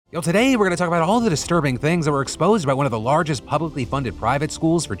Yo, today we're going to talk about all the disturbing things that were exposed by one of the largest publicly funded private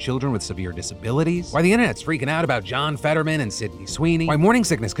schools for children with severe disabilities, why the internet's freaking out about John Fetterman and Sweeney, why morning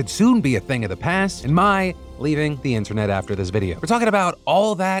sickness could soon be a thing of the past, and my leaving the internet after this video. We're talking about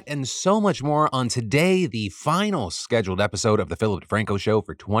all that and so much more on today, the final scheduled episode of the Philip DeFranco Show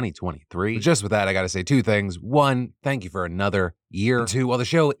for 2023. But just with that, I gotta say two things. One, thank you for another year. And two, while the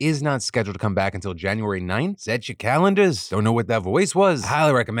show is not scheduled to come back until January 9th, set your calendars. Don't know what that voice was? I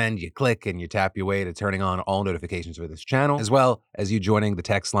highly recommend you click and you tap your way to turning on all notifications for this channel, as well as you joining the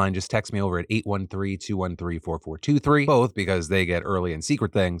text line. Just text me over at 813-213-4423, both because they get early and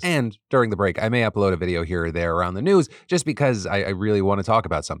secret things, and during the break, I may upload a video here or there around the news just because I really want to talk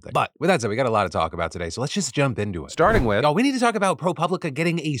about something. But with that said, we got a lot to talk about today, so let's just jump into it. Starting with, y'all, we need to talk about ProPublica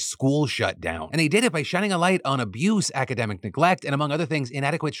getting a school shut down. And they did it by shining a light on abuse, academic neglect, and among other things,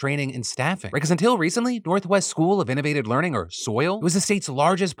 inadequate training and staffing. Right? Because until recently, Northwest School of Innovative Learning, or SOIL, was the state's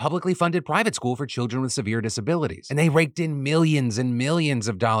largest publicly funded private school for children with severe disabilities. And they raked in millions and millions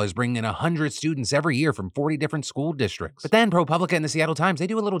of dollars, bringing in 100 students every year from 40 different school districts. But then ProPublica and the Seattle Times, they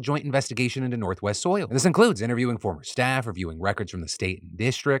do a little joint investigation into Northwest SOIL. And this includes interviewing former staff, reviewing records from the state and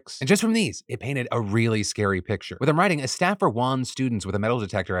districts. And just from these, it painted a really scary picture. With them writing, a staffer wands students with a metal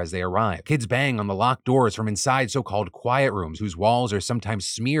detector as they arrive. Kids bang on the locked doors from inside so-called quiet rooms, whose walls are sometimes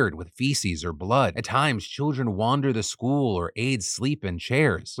smeared with feces or blood. At times, children wander the school or aides sleep in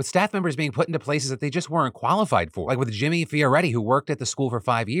chairs, with staff members being put into places that they just weren't qualified for. Like with Jimmy Fioretti, who worked at the school for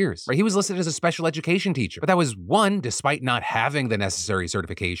 5 years. Right? He was listed as a special education teacher, but that was one, despite not having the necessary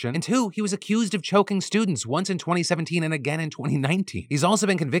certification, and two, he was accused of choking students once in 2017 and again in 2019. He's also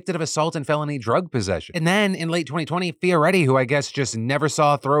been convicted of assault and felony drug possession. And then in late 2020, Fioretti, who I guess just never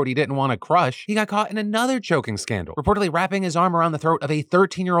saw a throat he didn't want to crush, he got caught in another choking scandal, reportedly wrapping his arm around the throat of a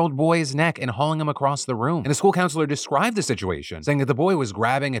 13-year-old boy's neck and hauling him across the room. And a school counselor described the situation, saying that the boy was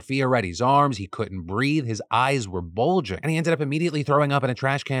grabbing at Fioretti's arms, he couldn't breathe, his eyes were bulging, and he ended up immediately throwing up in a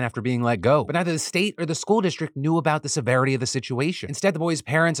trash can after being let go. But neither the state or the school district knew about the severity of the situation. Instead, the boy's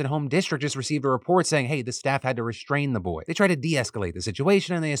parents and home district just received a report saying, hey, the staff had to restrain the boy. They tried to de-escalate the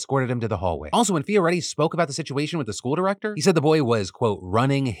situation and they escorted him to the hallway. Also, when Fioretti spoke about the situation with the school director, he said the boy was, quote,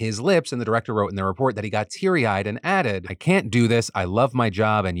 running his lips, and the director wrote in the report that he got teary-eyed and added, I can't do this, I love my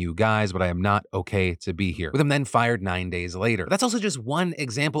job and you guys, but I am not okay to be here. With him then fired 9 days later. But that's also just one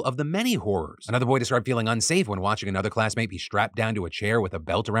example of the many horrors. Another boy described feeling unsafe when watching another classmate be strapped down to a chair with a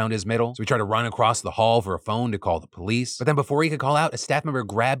belt around his middle. So he tried to run across the hall for a phone to call the police. But then before he could call out, a staff member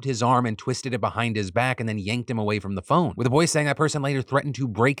grabbed his arm and twisted it behind his back and then yanked him away from the phone, with the boy saying that person later threatened to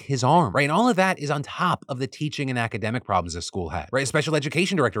break his arm. Right? And all of that is on top of the teaching and academic problems the school had. Right? A special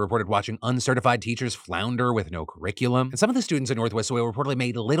education director reported watching uncertified teachers flounder with no curriculum. And some of the students at Northwest SOIL reportedly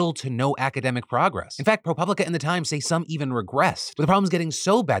made little to no academic progress. In fact, ProPublica and the Times say some even regressed, with the problems getting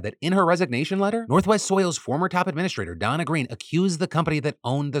so bad that in her resignation letter, Northwest SOIL's former top administrator, Donna Green, accused the company that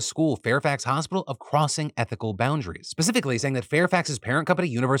owned the school, Fairfax Hospital, of crossing ethical boundaries, specifically saying that Fairfax's parent company,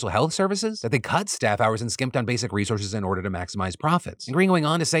 Universal Health Services, that they cut staff hours and skimped on basic resources in order to maximize profits. And Green going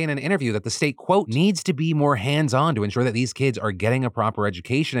on to say in an interview that the state, quote, needs to be more hands-on to ensure that these kids are getting a proper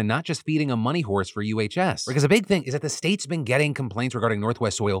education and not just feeding a money horse for UHS. Because a big thing is that the state's been getting complaints regarding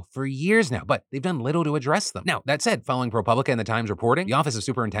Northwest SOIL for years now, but they've done little to address them. Now, that said, following ProPublica and the Times reporting, the Office of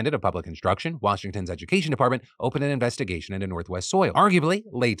Superintendent of Public Instruction, Washington's Education Department, opened an investigation into Northwest SOIL. Arguably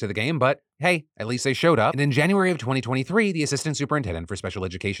late to the game, but hey, at least they showed up. And in January of 2023, the Assistant Superintendent for Special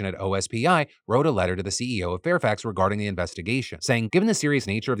Education at OSPI wrote a letter to the CEO of Fairfax regarding the investigation, saying, given the serious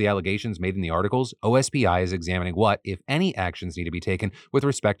nature of the allegations made in the articles, OSPI is examining what, if any, actions need to be taken with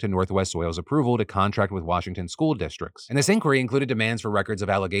respect to Northwest SOIL's approval to contract with Washington school districts. And this inquiry included demands for records of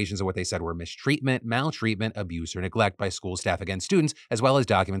allegations of what they said were mistreatment, maltreatment, abuse, or neglect by school staff against students, as well as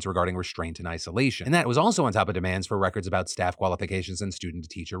documents regarding restraint and isolation. And that was also on top of demands for records about staff qualifications and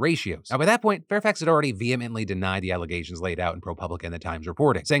student-to-teacher ratios. Now, by that point, Fairfax had already vehemently denied the allegations laid out in ProPublica and the Times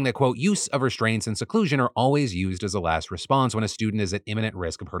reporting, saying that, quote, use of restraints and seclusion are always used as a last response when a student is at imminent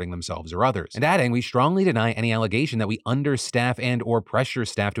risk of hurting themselves or others. And adding, we strongly deny any allegation that we understaff and or pressure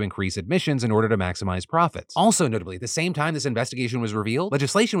staff to increase admissions in order to maximize profits. Also notably, at the same time this investigation was revealed,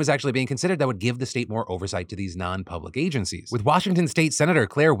 legislation was actually being considered that would give the state more oversight to these non-public agencies, with Washington State Senator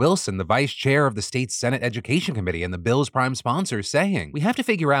Claire Wilson, the vice chair of the state's Senate Education Committee and the bill's prime sponsor, saying, we have to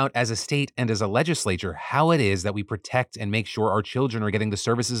figure out as a state state and as a legislature how it is that we protect and make sure our children are getting the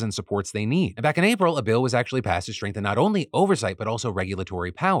services and supports they need. And back in April, a bill was actually passed to strengthen not only oversight but also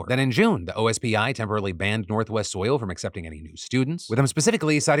regulatory power. Then in June, the OSPI temporarily banned Northwest Soil from accepting any new students, with them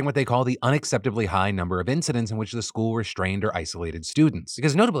specifically citing what they call the unacceptably high number of incidents in which the school restrained or isolated students.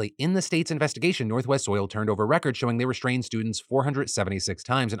 Because notably, in the state's investigation, Northwest Soil turned over records showing they restrained students 476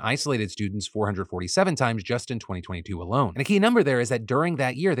 times and isolated students 447 times just in 2022 alone. And a key number there is that during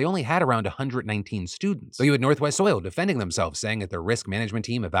that year, they only had around 119 students. So you had Northwest Soil defending themselves, saying that their risk management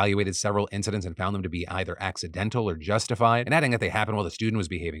team evaluated several incidents and found them to be either accidental or justified, and adding that they happened while the student was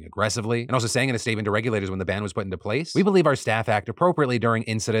behaving aggressively, and also saying in a statement to regulators when the ban was put into place, "We believe our staff act appropriately during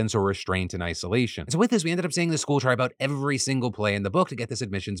incidents or restraint and isolation." And so with this, we ended up seeing the school try about every single play in the book to get this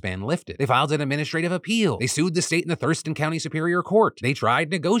admissions ban lifted. They filed an administrative appeal. They sued the state in the Thurston County Superior Court. They tried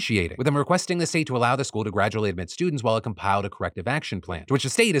negotiating, with them requesting the state to allow the school to gradually admit students while it compiled a corrective action plan, to which the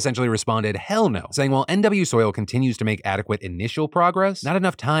state essentially responded, hell no, saying while NW Soil continues to make adequate initial progress, not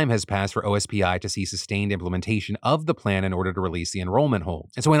enough time has passed for OSPI to see sustained implementation of the plan in order to release the enrollment hold.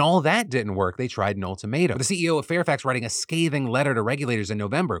 And so when all that didn't work, they tried an ultimatum, with the CEO of Fairfax writing a scathing letter to regulators in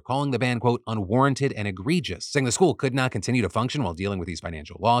November, calling the ban, quote, unwarranted and egregious, saying the school could not continue to function while dealing with these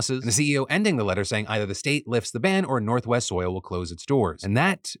financial losses, and the CEO ending the letter saying either the state lifts the ban or Northwest Soil will close its doors. And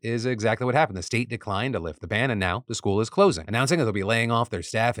that is exactly what happened. The state declined to lift the ban, and now the school is closing, announcing that they'll be laying off their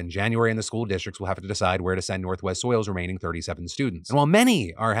staff in January, and the school districts will have to decide where to send Northwest Soil's remaining 37 students. And while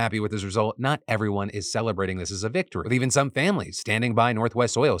many are happy with this result, not everyone is celebrating this as a victory, with even some families standing by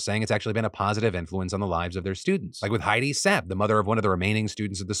Northwest Soil saying it's actually been a positive influence on the lives of their students. Like with Heidi Sepp, the mother of one of the remaining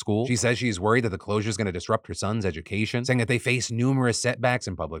students at the school. She says she's worried that the closure is going to disrupt her son's education, saying that they face numerous setbacks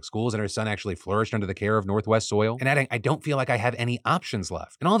in public schools and her son actually flourished under the care of Northwest Soil, and adding, I don't feel like I have any options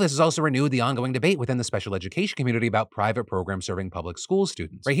left. And all this has also renewed the ongoing debate within the special education community about private programs serving public school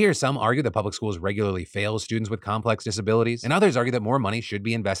students. Right here, some argue that public schools regularly fail students with complex disabilities, and others argue that more money should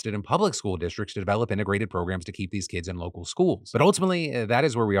be invested in public school districts to develop integrated programs to keep these kids in local schools. But ultimately, that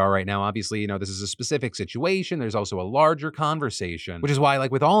is where we are right now. Obviously, this is a specific situation. There's also a larger conversation, which is why,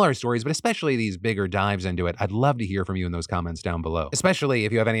 like with all our stories, but especially these bigger dives into it, I'd love to hear from you in those comments down below, especially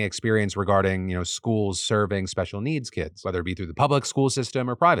if you have any experience regarding, schools serving special needs kids, whether it be through the public school system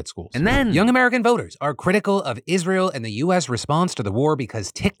or private schools. And then, young American voters are critical of Israel and the U.S. response to the war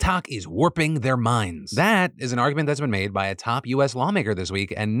because TikTok is warping their minds. That is an argument that's been made by a top U.S. lawmaker this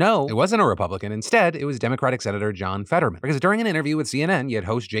week, and no, it wasn't a Republican. Instead, it was Democratic Senator John Fetterman. Because during an interview with CNN, you had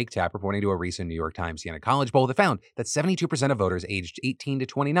host Jake Tapper pointing to a recent New York Times Siena College poll that found that 72% of voters aged 18 to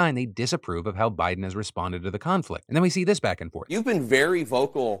 29, they disapprove of how Biden has responded to the conflict. And then we see this back and forth. You've been very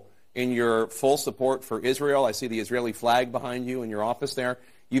vocal in your full support for Israel. I see the Israeli flag behind you in your office there.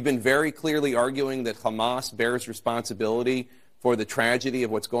 You've been very clearly arguing that Hamas bears responsibility for the tragedy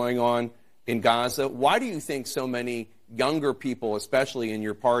of what's going on in Gaza. Why do you think so many younger people, especially in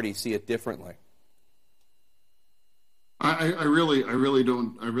your party, see it differently? I really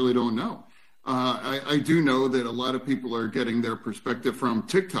don't know. I do know that a lot of people are getting their perspective from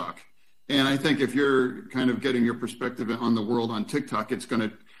TikTok. And I think if you're kind of getting your perspective on the world on TikTok, it's going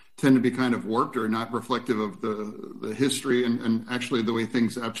to tend to be kind of warped or not reflective of the history and actually the way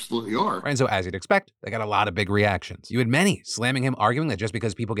things absolutely are. Right, and so as you'd expect, they got a lot of big reactions. You had many slamming him, arguing that just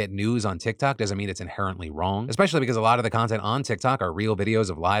because people get news on TikTok doesn't mean it's inherently wrong, especially because a lot of the content on TikTok are real videos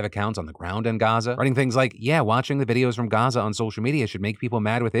of live accounts on the ground in Gaza, writing things like, yeah, watching the videos from Gaza on social media should make people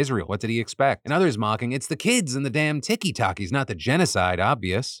mad with Israel. What did he expect? And others mocking, it's the kids and the damn tiki-takis, not the genocide,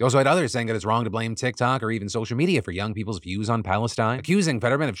 obvious. You also had others saying that it's wrong to blame TikTok or even social media for young people's views on Palestine, accusing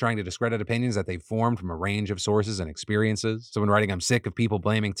Fetterman of trying to discredit opinions that they've formed from a range of sources and experiences. So when writing, I'm sick of people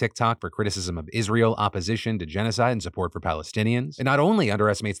blaming TikTok for criticism of Israel, opposition to genocide, and support for Palestinians. It not only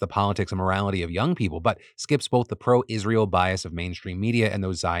underestimates the politics and morality of young people, but skips both the pro-Israel bias of mainstream media and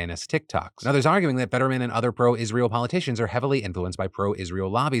those Zionist TikToks. And others arguing that Fetterman and other pro-Israel politicians are heavily influenced by pro-Israel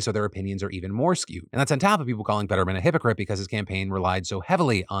lobbies, so their opinions are even more skewed. And that's on top of people calling Fetterman a hypocrite because his campaign relied so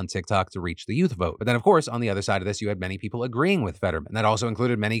heavily on TikTok to reach the youth vote. But then, of course, on the other side of this, you had many people agreeing with Fetterman. That also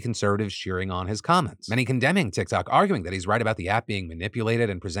included many conservatives cheering on his comments, many condemning TikTok, arguing that he's right about the app being manipulated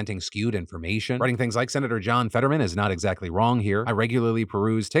and presenting skewed information, writing things like, Senator John Fetterman is not exactly wrong here. I regularly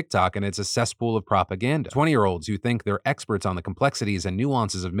peruse TikTok and it's a cesspool of propaganda. 20-year-olds who think they're experts on the complexities and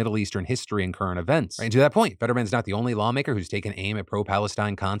nuances of Middle Eastern history and current events. Right, and to that point, Fetterman's not the only lawmaker who's taken aim at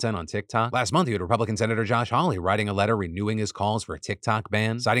pro-Palestine content on TikTok. Last month, you had Republican Senator Josh Hawley writing a letter renewing his calls for a TikTok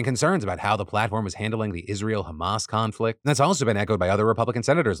ban, citing concerns about how the platform was handling the Israel-Hamas conflict. And that's also been echoed by other Republican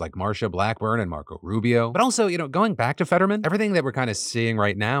senators senators like Marsha Blackburn and Marco Rubio. But also, going back to Fetterman, everything that we're kind of seeing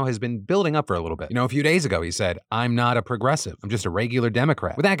right now has been building up for a little bit. A few days ago, he said, "I'm not a progressive. I'm just a regular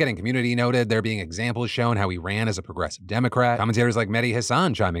Democrat." With that getting community noted, there being examples shown how he ran as a progressive Democrat. Commentators like Mehdi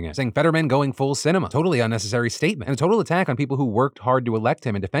Hassan chiming in, saying Fetterman going full cinema. Totally unnecessary statement. And a total attack on people who worked hard to elect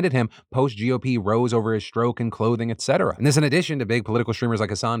him and defended him post-GOP rose over his stroke and clothing, etc. And this in addition to big political streamers like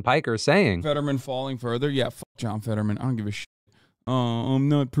Hassan Piker saying, Fetterman falling further? Yeah, fuck John Fetterman. I don't give a shit. I'm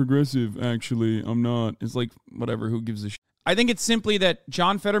not progressive, actually. I'm not. It's like, whatever, who gives a shit? I think it's simply that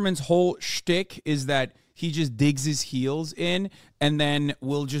John Fetterman's whole shtick is that he just digs his heels in and then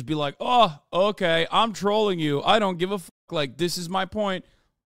will just be like, oh, okay, I'm trolling you. I don't give a fuck. Like, this is my point.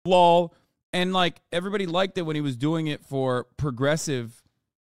 Lol. And, like, everybody liked it when he was doing it for progressive,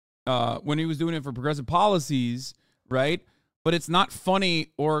 policies, right? But it's not funny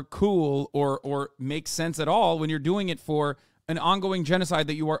or cool or makes sense at all when you're doing it for an ongoing genocide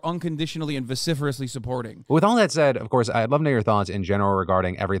that you are unconditionally and vociferously supporting. With all that said, of course, I'd love to know your thoughts in general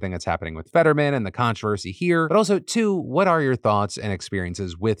regarding everything that's happening with Fetterman and the controversy here, but also, two, what are your thoughts and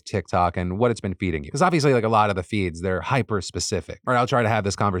experiences with TikTok and what it's been feeding you? Because obviously, like a lot of the feeds, they're hyper-specific. Or I'll try to have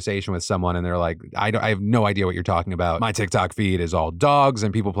this conversation with someone and they're like, I have no idea what you're talking about. My TikTok feed is all dogs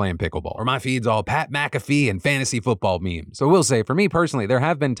and people playing pickleball. Or my feed's all Pat McAfee and fantasy football memes. So I will say, for me personally, there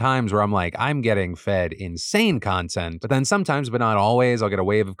have been times where I'm like, I'm getting fed insane content, but then sometimes, but not always, I'll get a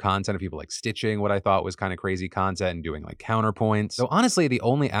wave of content of people like stitching what I thought was kind of crazy content and doing like counterpoints. So honestly, the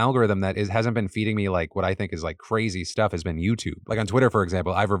only algorithm that hasn't been feeding me like what I think is like crazy stuff has been YouTube. Like on Twitter, for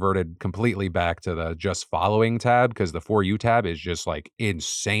example, I've reverted completely back to the just following tab because the For You tab is just like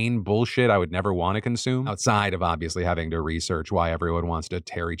insane bullshit I would never want to consume outside of obviously having to research why everyone wants to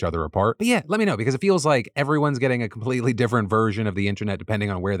tear each other apart. But yeah, let me know because it feels like everyone's getting a completely different version of the internet depending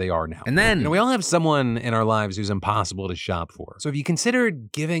on where they are now. And then, we all have someone in our lives who's impossible to shop for. So have you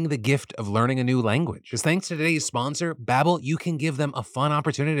considered giving the gift of learning a new language? Because thanks to today's sponsor, Babbel, you can give them a fun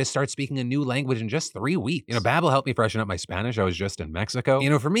opportunity to start speaking a new language in just 3 weeks. Babbel helped me freshen up my Spanish. I was just in Mexico.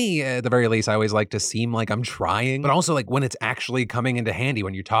 For me, at the very least, I always like to seem like I'm trying, but also like when it's actually coming into handy,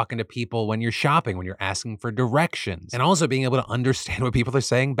 when you're talking to people, when you're shopping, when you're asking for directions, and also being able to understand what people are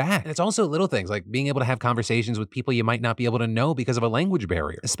saying back. And it's also little things like being able to have conversations with people you might not be able to know because of a language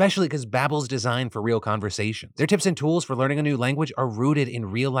barrier, especially because Babbel's designed for real conversations. Their tips and tools for learning a new language are rooted in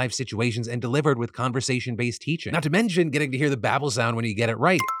real-life situations and delivered with conversation-based teaching. Not to mention getting to hear the Babbel sound when you get it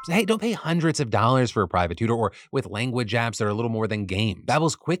right. So hey, don't pay hundreds of dollars for a private tutor or with language apps that are a little more than games.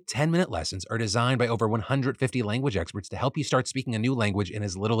 Babbel's quick 10-minute lessons are designed by over 150 language experts to help you start speaking a new language in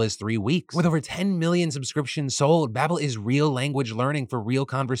as little as 3 weeks. With over 10 million subscriptions sold, Babbel is real language learning for real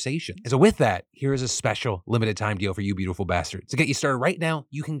conversation. And so with that, here is a special limited time deal for you beautiful bastards. To get you started right now,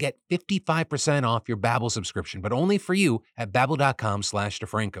 you can get 55% off your Babbel subscription, but only for you at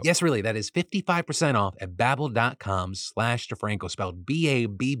babbel.com/DeFranco. Yes, really, that is 55% off at babbel.com/DeFranco, spelled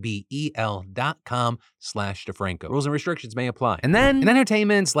BABBEL.com/DeFranco. Rules and restrictions may apply. And then in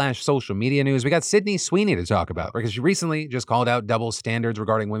entertainment/social media news, we got Sydney Sweeney to talk about because she recently just called out double standards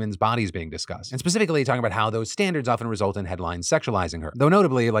regarding women's bodies being discussed, and specifically talking about how those standards often result in headlines sexualizing her. Though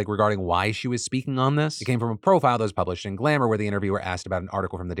notably, like regarding why she was speaking on this, it came from a profile that was published in Glamour where the interviewer asked about an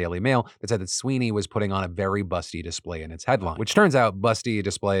article from the Daily Mail that said that Sweeney was putting on a very busty display in its headline, which turns out busty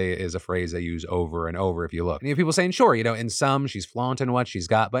display is a phrase they use over and over if you look. And you have people saying, sure, in some she's flaunting what she's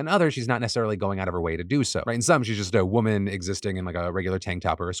got, but in others she's not necessarily going out of her way to do so, right? In some she's just a woman existing in like a regular tank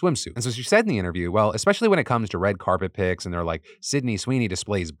top or a swimsuit. And so she said in the interview, well, especially when it comes to red carpet pics and they're like, Sydney Sweeney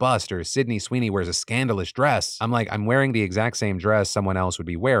displays bust or Sydney Sweeney wears a scandalous dress. I'm like, I'm wearing the exact same dress someone else would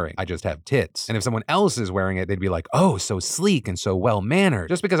be wearing. I just have tits. And if someone else is wearing it, they'd be like, oh, so sleek and so well-mannered.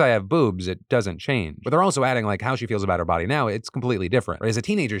 Just because I have boobs, it doesn't change. But they're also adding like how she feels about her body now, it's completely different. Right? As a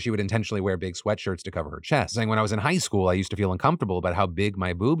teenager, she would intentionally wear big sweatshirts to cover her chest, saying when I was in high school, I used to feel uncomfortable about how big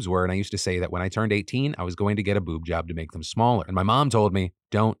my boobs were, and I used to say that when I turned 18, I was going to get a boob job to make them smaller. And my mom told me,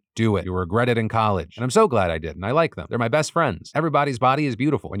 don't do it. You'll regret it in college. And I'm so glad I did, and I like them. They're my best friends. Everybody's body is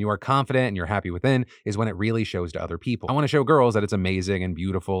beautiful. When you are confident and you're happy within is when it really shows to other people. I want to show girls that it's amazing and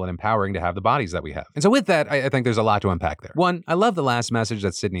beautiful and empowering to have the bodies that we have. And so with that, I think there's a lot to unpack there. One, I love the last message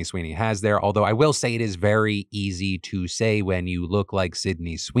that Sydney Sweeney has there, although I will say it is very easy to say when you look like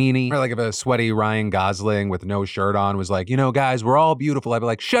Sydney Sweeney. Or like if a sweaty Ryan Gosling with no shirt on was like, guys, we're all beautiful. I'd be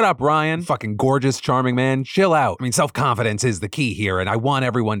like, shut up, Ryan. Fucking gorgeous, charming man. Chill out. I mean, self-confidence is the key here, and I want want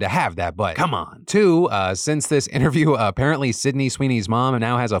everyone to have that, but come on. 2, since this interview, apparently Sydney Sweeney's mom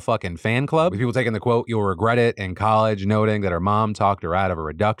now has a fucking fan club with people taking the quote, "You'll regret it," in college, noting that her mom talked her out of a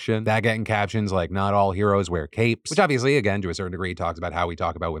reduction. That getting captions like, "Not all heroes wear capes," which obviously, again, to a certain degree, talks about how we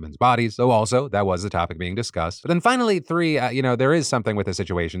talk about women's bodies, though also that was the topic being discussed. But then finally, 3, there is something with the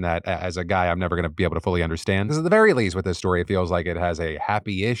situation that, as a guy, I'm never going to be able to fully understand. Because at the very least with this story, it feels like it has a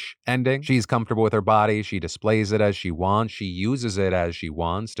happy-ish ending. She's comfortable with her body. She displays it as she wants. She uses it as she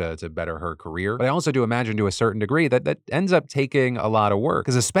wants to better her career. But I also do imagine to a certain degree that ends up taking a lot of work.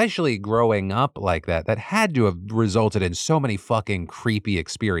 Because especially growing up like that had to have resulted in so many fucking creepy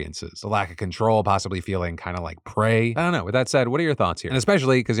experiences. The lack of control, possibly feeling kind of like prey. I don't know. With that said, what are your thoughts here? And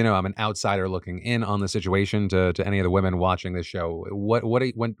especially because, I'm an outsider looking in on the situation to any of the women watching this show.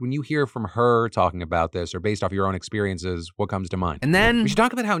 When you hear from her talking about this or based off your own experiences, what comes to mind? And then we should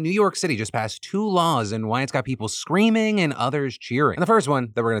talk about how New York City just passed 2 laws and why it's got people screaming and others cheering. And the first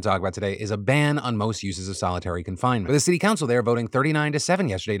one that we're going to talk about today is a ban on most uses of solitary confinement. With the city council there voting 39-7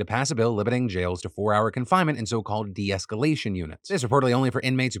 yesterday to pass a bill limiting jails to 4-hour confinement in so-called de-escalation units. This is reportedly only for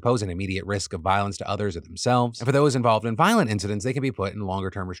inmates who pose an immediate risk of violence to others or themselves. And for those involved in violent incidents, they can be put in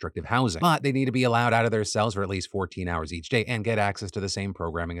longer-term restrictive housing. But they need to be allowed out of their cells for at least 14 hours each day and get access to the same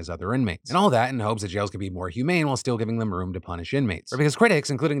programming as other inmates. And all that in hopes that jails can be more humane while still giving them room to punish inmates. Or because critics,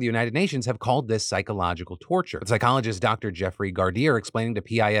 including the United Nations, have called this psychological torture. With psychologist Dr. Jeffrey Gardier explaining to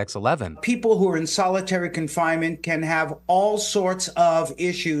PIX11. People who are in solitary confinement can have all sorts of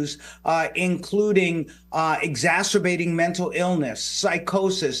issues, including exacerbating mental illness,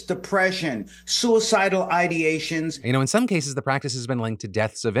 psychosis, depression, suicidal ideations. In some cases, the practice has been linked to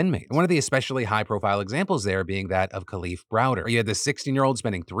deaths of inmates. And one of the especially high-profile examples there being that of Khalif Browder. You had this 16-year-old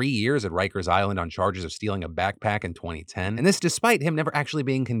spending 3 years at Rikers Island on charges of stealing a backpack in 2010. And this despite him never actually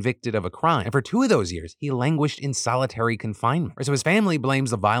being convicted of a crime. And for 2 of those years, he languished in solitary confinement. So his family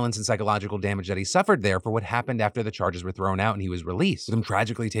blames the violence and psychological damage that he suffered there for what happened after the charges were thrown out and he was released, with him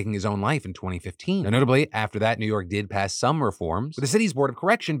tragically taking his own life in 2015. Now, notably, after that, New York did pass some reforms, with the city's Board of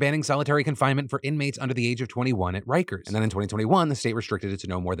Correction banning solitary confinement for inmates under the age of 21 at Rikers. And then in 2021, the state restricted it to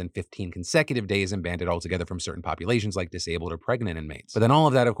no more than 15 consecutive days and banned it altogether from certain populations like disabled or pregnant inmates. But then all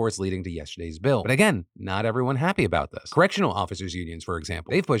of that, of course, leading to yesterday's bill. But again, not everyone happy about this. Correctional officers unions, for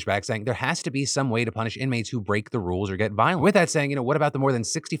example, they've pushed back saying there has to be some way to punish inmates who break the rules or get violent. With that saying, what about the more than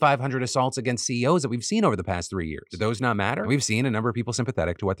 6,500 assaults against CEOs that we've seen over the past 3 years? Do those not matter? We've seen a number of people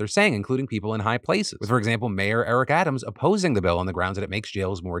sympathetic to what they're saying, including people in high places. With, for example, Mayor Eric Adams opposing the bill on the grounds that it makes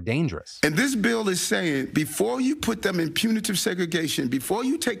jails more dangerous. And this bill is saying before you put them in punitive segregation, before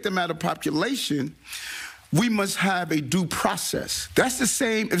you take them out of population, we must have a due process. That's the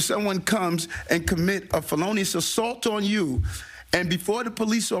same if someone comes and commit a felonious assault on you, and before the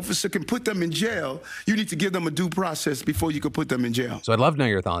police officer can put them in jail, you need to give them a due process before you can put them in jail. So I'd love to know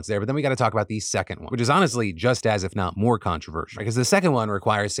your thoughts there, but then we got to talk about the second one, which is honestly just as, if not more controversial. Because the second one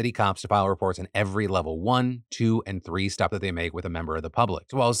requires city cops to file reports on every level 1, 2, and 3 stop that they make with a member of the public.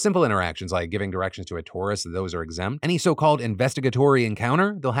 So while simple interactions like giving directions to a tourist, those are exempt, any so-called investigatory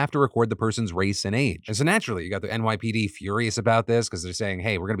encounter, they'll have to record the person's race and age. And so naturally, you got the NYPD furious about this because they're saying,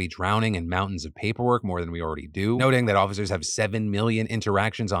 hey, we're going to be drowning in mountains of paperwork more than we already do, noting that officers have 7 million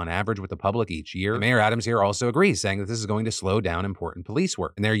interactions on average with the public each year. And Mayor Adams here also agrees, saying that this is going to slow down important police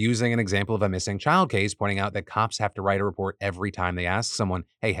work. And they're using an example of a missing child case, pointing out that cops have to write a report every time they ask someone,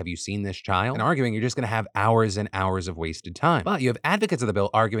 hey, have you seen this child? And arguing you're just going to have hours and hours of wasted time. But you have advocates of the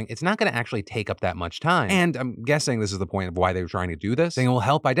bill arguing it's not going to actually take up that much time. And I'm guessing this is the point of why they were trying to do this, saying it will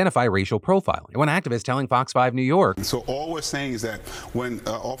help identify racial profiling. And one activist telling Fox 5 New York. So all we're saying is that when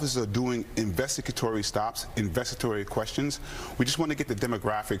officers are doing investigatory stops, investigatory questions, we just want to get the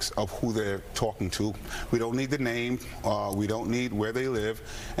demographics of who they're talking to. We don't need the name, we don't need where they live,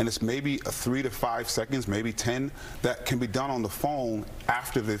 and it's maybe 3 to 5 seconds, maybe 10, that can be done on the phone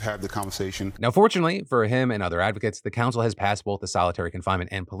after they've had the conversation. Now, fortunately for him and other advocates, the council has passed both the solitary confinement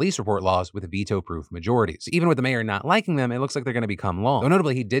and police report laws with veto-proof majorities. So even with the mayor not liking them, it looks like they're going to become law. Though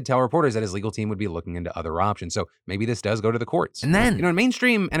notably, he did tell reporters that his legal team would be looking into other options, so maybe this does go to the courts. And then, in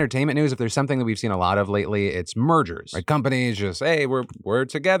mainstream entertainment news, if there's something that we've seen a lot of lately, it's mergers. Right? Companies just, hey, we're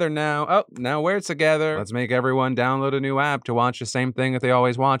together now. Oh, now we're together. Let's make everyone download a new app to watch the same thing that they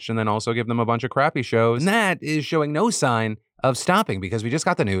always watch, and then also give them a bunch of crappy shows. And that is showing no sign of stopping, because we just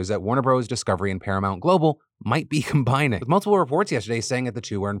got the news that Warner Bros. Discovery and Paramount Global might be combining, with multiple reports yesterday saying that the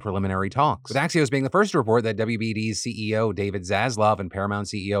two are in preliminary talks. With Axios being the first to report that WBD's CEO David Zaslav and Paramount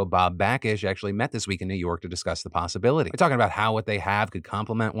CEO Bob Bakish actually met this week in New York to discuss the possibility. They're talking about how what they have could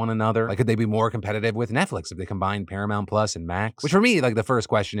complement one another. Like, could they be more competitive with Netflix if they combined Paramount Plus and Max? Which for me, like, the first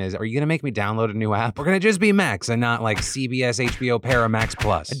question is, are you gonna make me download a new app? Or can it just be Max and not like CBS, HBO, Paramax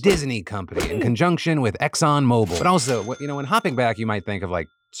Plus, a Disney company in conjunction with ExxonMobil? But also, you know, when hopping back, you might think of like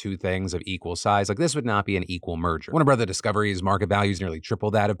two things of equal size. Like, this would not be an equal merger. Warner Brother Discovery's market value is nearly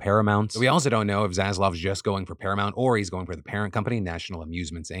triple that of Paramount's. We also don't know if Zaslav's just going for Paramount or he's going for the parent company, National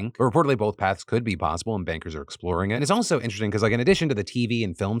Amusements Inc. But reportedly, both paths could be possible and bankers are exploring it. And it's also interesting because, like, in addition to the TV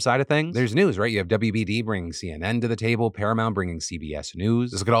and film side of things, there's news, right? You have WBD bringing CNN to the table, Paramount bringing CBS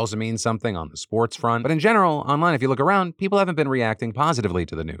News. This could also mean something on the sports front. But in general, online, if you look around, people haven't been reacting positively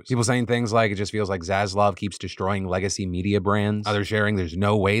to the news. People saying things like, it just feels like Zaslav keeps destroying legacy media brands. Others sharing, there's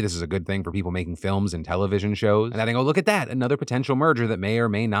no way this is a good thing for people making films and television shows. And adding, oh, look at that, another potential merger that may or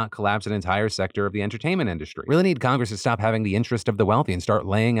may not collapse an entire sector of the entertainment industry. Really need Congress to stop having the interest of the wealthy and start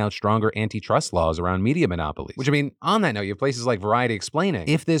laying out stronger antitrust laws around media monopolies. Which, I mean, on that note, you have places like Variety explaining,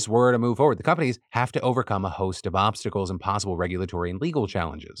 if this were to move forward, the companies have to overcome a host of obstacles and possible regulatory and legal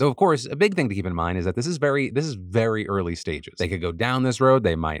challenges. So, of course, a big thing to keep in mind is that this is very early stages. They could go down this road,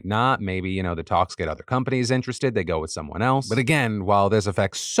 they might not. Maybe, you know, the talks get other companies interested, they go with someone else. But again, while this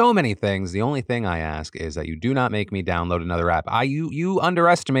affects so many things, the only thing I ask is that you do not make me download another app. You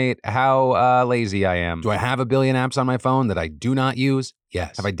underestimate how lazy I am. Do I have a billion apps on my phone that I do not use?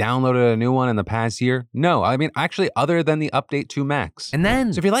 Yes. Have I downloaded a new one in the past year? No. I mean, actually, other than the update to Max. And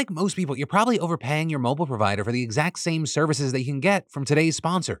then, so if you're like most people, you're probably overpaying your mobile provider for the exact same services that you can get from today's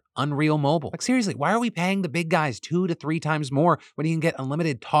sponsor, Unreal Mobile. Like, seriously, why are we paying the big guys 2 to 3 times more when you can get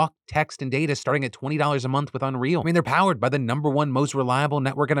unlimited talk, text, and data starting at $20 a month with Unreal? I mean, they're powered by the #1 most reliable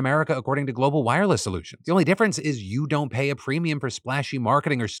network in America, according to Global Wireless Solutions. The only difference is you don't pay a premium for splashy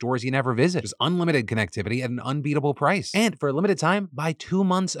marketing or stores you never visit. Just unlimited connectivity at an unbeatable price. And for a limited time, buy 2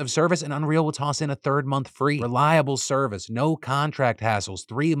 months of service and Unreal will toss in a 3rd month free. Reliable service, no contract hassles,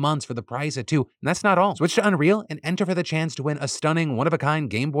 3 months for the price of 2. And that's not all. Switch to Unreal and enter for the chance to win a stunning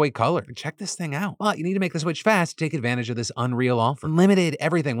one-of-a-kind Game Boy Color. Check this thing out. But you need to make the switch fast to take advantage of this Unreal offer. Unlimited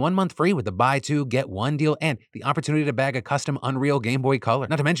everything, 1 month free with the buy 2, get 1 deal and the opportunity to bag a custom Unreal Game Boy Color.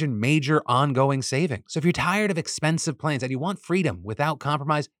 Not to mention major ongoing savings. So if you're tired of expensive plans and you want freedom without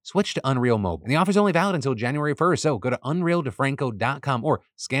compromise, switch to Unreal Mobile. And the offer's only valid until January 1st, so go to unrealdefranco.com or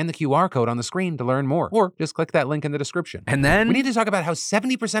scan the QR code on the screen to learn more, or just click that link in the description. And then we need to talk about how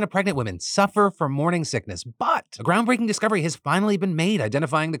 70% of pregnant women suffer from morning sickness, but a groundbreaking discovery has finally been made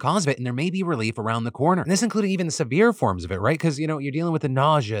identifying the cause of it, and there may be relief around the corner. And this including even the severe forms of it, right? Because, you know, you're dealing with the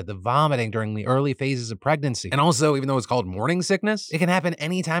nausea, the vomiting during the early phases of pregnancy. And also, even though it's called morning sickness, it can happen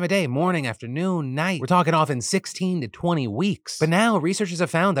any time of day, morning, afternoon, night. We're talking often 16 to 20 weeks. But now researchers have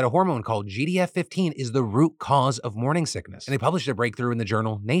found that a hormone called GDF15 is the root cause of morning sickness. And they published a breakthrough in the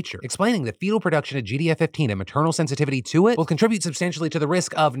journal Nature, explaining that fetal production of GDF15 and maternal sensitivity to it will contribute substantially to the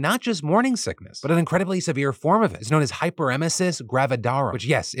risk of not just morning sickness, but an incredibly severe form of it. It's known as hyperemesis gravidarum, which,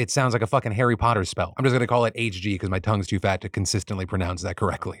 yes, it sounds like a fucking Harry Potter spell. I'm just gonna call it HG because my tongue's too fat to consistently pronounce that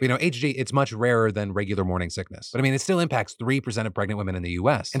correctly. But, you know, HG, it's much rarer than regular morning sickness. But I mean, it still impacts 3% of pregnant women in the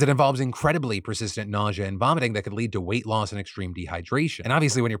US. And it involves incredibly persistent nausea and vomiting that could lead to weight loss and extreme dehydration. And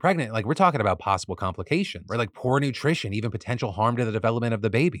obviously, when you're pregnant, like, we're talking about possible complications, right? Like poor nutrition, even potential harm to the development of the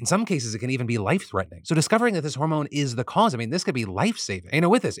baby. In some cases, it can even be life-threatening. So discovering that this hormone is the cause, I mean, this could be life-saving. And, you know,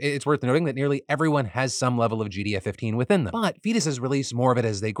 with this, it's worth noting that nearly everyone has some level of GDF15 within them. But fetuses release more of it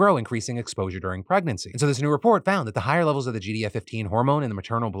as they grow, increasing exposure during pregnancy. And so this new report found that the higher levels of the GDF15 hormone in the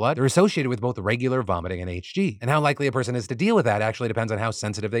maternal blood are associated with both regular vomiting and HG. And how likely a person is to deal with that actually depends on how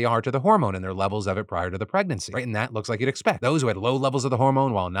sensitive they are to the hormone and their levels of it prior to the pregnancy, right? And that looks like you'd expect. Those who had low levels of the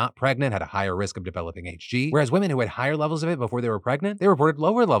hormone while not pregnant had a higher risk of developing HG, whereas women who had higher levels of it before they were pregnant, they reported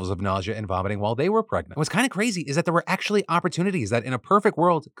lower levels of nausea and vomiting while they were pregnant. And what's kind of crazy is that there were actually opportunities that in a perfect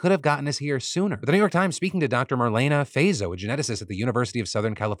world could have gotten us here sooner. But the New York Times speaking to Dr. Marlena Fazo, a geneticist at the University of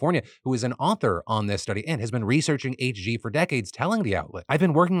Southern California, who is an author on this study and has been researching HG for decades, telling the outlet, I've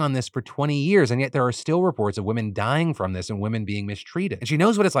been working on this for 20 years, and yet there are still reports of women dying from this and women being mistreated. And she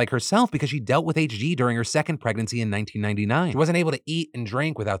knows what it's like herself because she dealt with HG during her second pregnancy in 1999. She wasn't able to eat and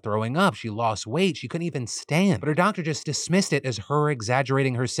drink without throwing up. She lost weight. She couldn't even stand. But her doctor just dismissed it as her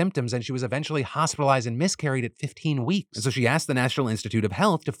exaggerating her symptoms, and she was eventually hospitalized and miscarried at 15 weeks. And so she asked the National Institute of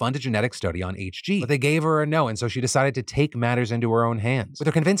Health to fund a genetic study on HG, but they gave her a no, and so she decided to take matters into her own hands, with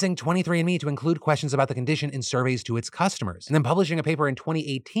her convincing 23andMe to include questions about the condition in surveys to its customers, and then publishing a paper in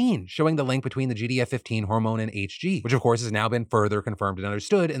 2018 showing the link between the GDF15 hormone and HG, which of course has now been further confirmed and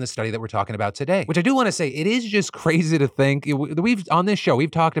understood in the study that we're talking about today. Which I do want to say, it is just crazy to think, on this show,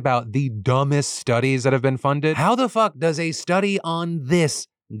 we've talked about the dumbest studies that have been funded. How the fuck does a study on this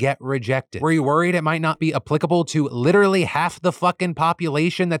get rejected? Were you worried it might not be applicable to literally half the fucking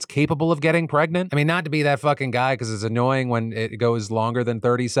population that's capable of getting pregnant? I mean, not to be that fucking guy, because it's annoying when it goes longer than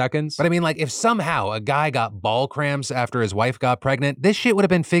 30 seconds. But I mean, like, if somehow a guy got ball cramps after his wife got pregnant, this shit would have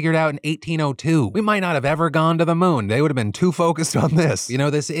been figured out in 1802. We might not have ever gone to the moon. They would have been too focused on this. You know,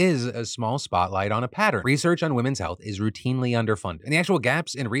 this is a small spotlight on a pattern. Research on women's health is routinely underfunded, and the actual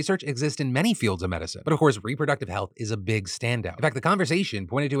gaps in research exist in many fields of medicine. But of course, reproductive health is a big standout. In fact, the Conversation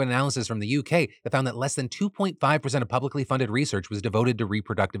pointed to an analysis from the UK that found that less than 2.5% of publicly funded research was devoted to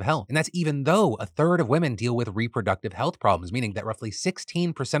reproductive health. And that's even though a third of women deal with reproductive health problems, meaning that roughly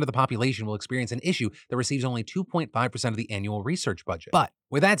 16% of the population will experience an issue that receives only 2.5% of the annual research budget. But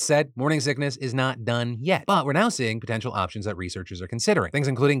with that said, morning sickness is not done yet, but we're now seeing potential options that researchers are considering. Things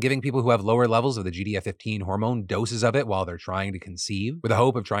including giving people who have lower levels of the GDF15 hormone doses of it while they're trying to conceive, with the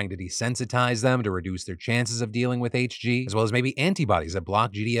hope of trying to desensitize them to reduce their chances of dealing with HG, as well as maybe antibodies that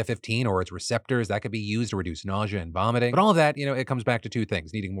block GDF15 or its receptors that could be used to reduce nausea and vomiting. But all of that, it comes back to two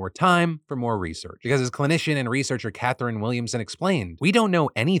things: needing more time for more research. Because as clinician and researcher Catherine Williamson explained, we don't know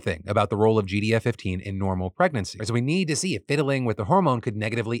anything about the role of GDF15 in normal pregnancy. So we need to see if fiddling with the hormone could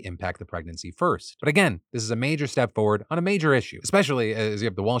negatively impact the pregnancy first. But again, this is a major step forward on a major issue, especially as you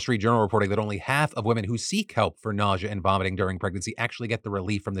have the Wall Street Journal reporting that only half of women who seek help for nausea and vomiting during pregnancy actually get the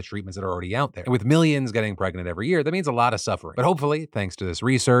relief from the treatments that are already out there. And with millions getting pregnant every year, that means a lot of suffering. But hopefully, thanks to this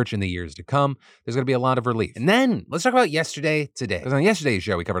research in the years to come, there's going to be a lot of relief. And then let's talk about yesterday today. Because on yesterday's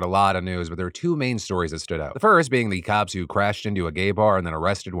show, we covered a lot of news, but there were two main stories that stood out. The first being the cops who crashed into a gay bar and then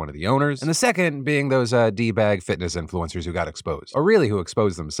arrested one of the owners. And the second being those D-bag fitness influencers who got exposed. Or really, who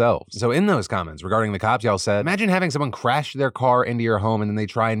exposed themselves. So in those comments regarding the cops, y'all said, imagine having someone crash their car into your home and then they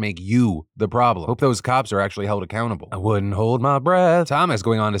try and make you the problem. Hope those cops are actually held accountable. I wouldn't hold my breath. Thomas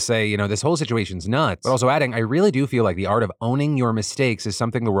going on to say, this whole situation's nuts, but also adding, I really do feel like the art of owning your mistakes is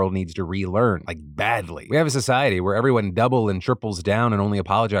something the world needs to relearn, like badly. We have a society where everyone double and triples down and only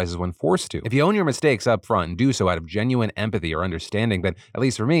apologizes when forced to. If you own your mistakes up front and do so out of genuine empathy or understanding, then at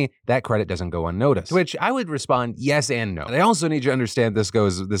least for me, that credit doesn't go unnoticed. To which I would respond yes and no. And I also need you to understand this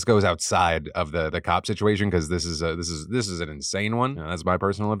goes outside of the cop situation, because this is an insane one. That's my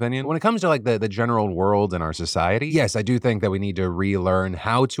personal opinion. When it comes to like the general world and our society, yes, I do think that we need to relearn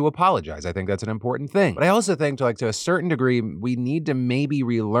how to apologize. I think that's an important thing. But I also think to a certain degree, we need to maybe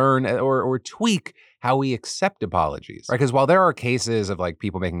relearn or tweak how we accept apologies, right? Because while there are cases of like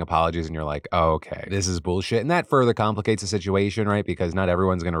people making apologies and you're like, oh, okay, this is bullshit, and that further complicates the situation, right? Because not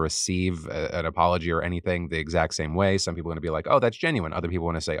everyone's going to receive an apology or anything the exact same way. Some people are going to be like, oh, that's genuine. Other people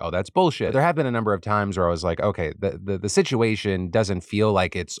want to say, oh, that's bullshit. But there have been a number of times where I was like, okay, the situation doesn't feel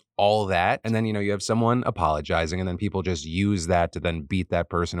like it's all that. And then, you have someone apologizing and then people just use that to then beat that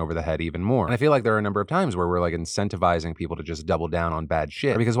person over the head even more. And I feel like there are a number of times where we're like incentivizing people to just double down on bad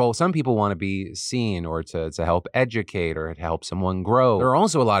shit. Because while some people want to be seen or to help educate or to help someone grow, there are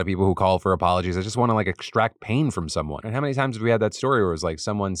also a lot of people who call for apologies that just want to like extract pain from someone. And how many times have we had that story where it was like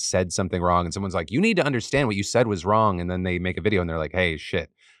someone said something wrong and someone's like, you need to understand what you said was wrong, and then they make a video and they're like, hey, shit,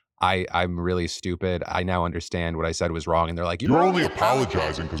 I'm really stupid. I now understand what I said was wrong. And they're like, you're only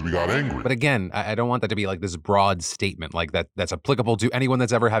apologizing because we got angry. But again, I don't want that to be like this broad statement like that's applicable to anyone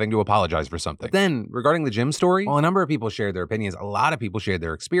that's ever having to apologize for something. But then regarding the gym story, while a number of people shared their opinions, a lot of people shared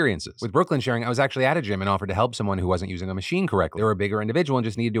their experiences. With Brooklyn sharing, I was actually at a gym and offered to help someone who wasn't using a machine correctly. They were a bigger individual and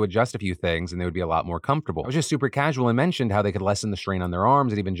just needed to adjust a few things and they would be a lot more comfortable. I was just super casual and mentioned how they could lessen the strain on their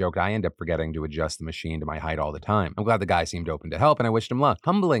arms, and even joked I end up forgetting to adjust the machine to my height all the time. I'm glad the guy seemed open to help and I wished him luck.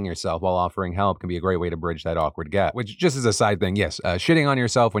 Humbling yourself while offering help can be a great way to bridge that awkward gap. Which, just as a side thing, yes, shitting on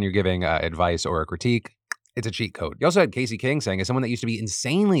yourself when you're giving advice or a critique, it's a cheat code. You also had Casey King saying, as someone that used to be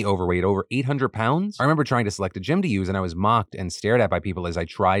insanely overweight, over 800 pounds, I remember trying to select a gym to use and I was mocked and stared at by people as I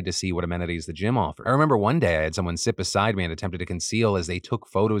tried to see what amenities the gym offered. I remember one day I had someone sit beside me and attempted to conceal as they took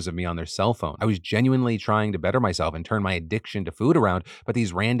photos of me on their cell phone. I was genuinely trying to better myself and turn my addiction to food around, but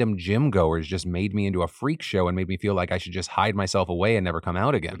these random gym goers just made me into a freak show and made me feel like I should just hide myself away and never come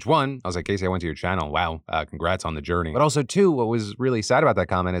out again. Which one, I was like, Casey, I went to your channel. Wow, congrats on the journey. But also two, what was really sad about that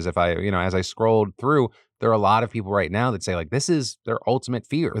comment is if I, as I scrolled through, there are a lot of people right now that say like, this is their ultimate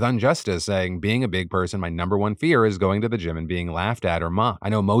fear. With Unjustice saying, being a big person, my number one fear is going to the gym and being laughed at or mocked. I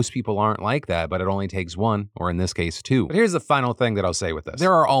know most people aren't like that, but it only takes one, or in this case, two. But here's the final thing that I'll say with this.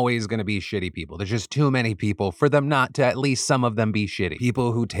 There are always going to be shitty people. There's just too many people for them not to at least some of them be shitty.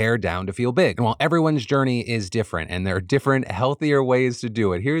 People who tear down to feel big. And while everyone's journey is different and there are different, healthier ways to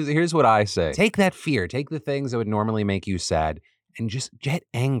do it, here's what I say. Take that fear, take the things that would normally make you sad, and just get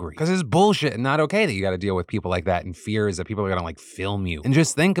angry. Because it's bullshit and not okay that you got to deal with people like that, and fears that people are going to like film you. And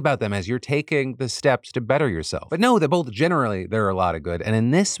just think about them as you're taking the steps to better yourself. But know that both generally there are a lot of good, and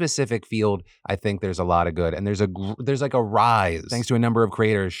in this specific field, I think there's a lot of good, and there's like a rise thanks to a number of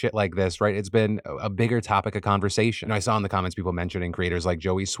creators, shit like this, right? It's been a bigger topic of conversation. You know, I saw in the comments people mentioning creators like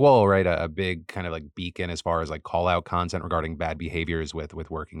Joey Swole, right? A big kind of like beacon as far as like call out content regarding bad behaviors with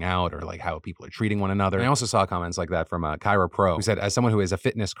working out or like how people are treating one another. And I also saw comments like that from Kyra Pro, who said, as someone who is a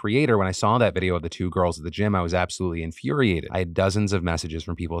fitness creator, when I saw that video of the two girls at the gym, I was absolutely infuriated. I had dozens of messages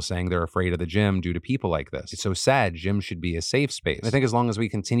from people saying they're afraid of the gym due to people like this. It's so sad. Gym should be a safe space. And I think as long as we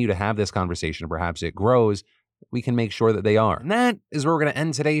continue to have this conversation, and perhaps it grows, we can make sure that they are. And that is where we're going to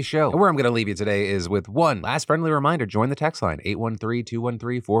end today's show. And where I'm going to leave you today is with one last friendly reminder. Join the text line,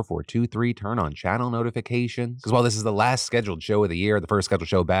 813-213-4423. Turn on channel notifications. Because while this is the last scheduled show of the year, the first scheduled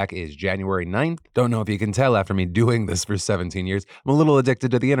show back is January 9th. Don't know if you can tell after me doing this for 17 years, I'm a little addicted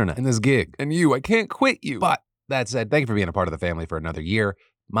to the internet and this gig. And you, I can't quit you. But that said, thank you for being a part of the family for another year.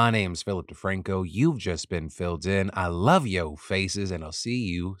 My name's Philip DeFranco. You've just been filled in. I love yo faces, and I'll see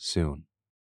you soon.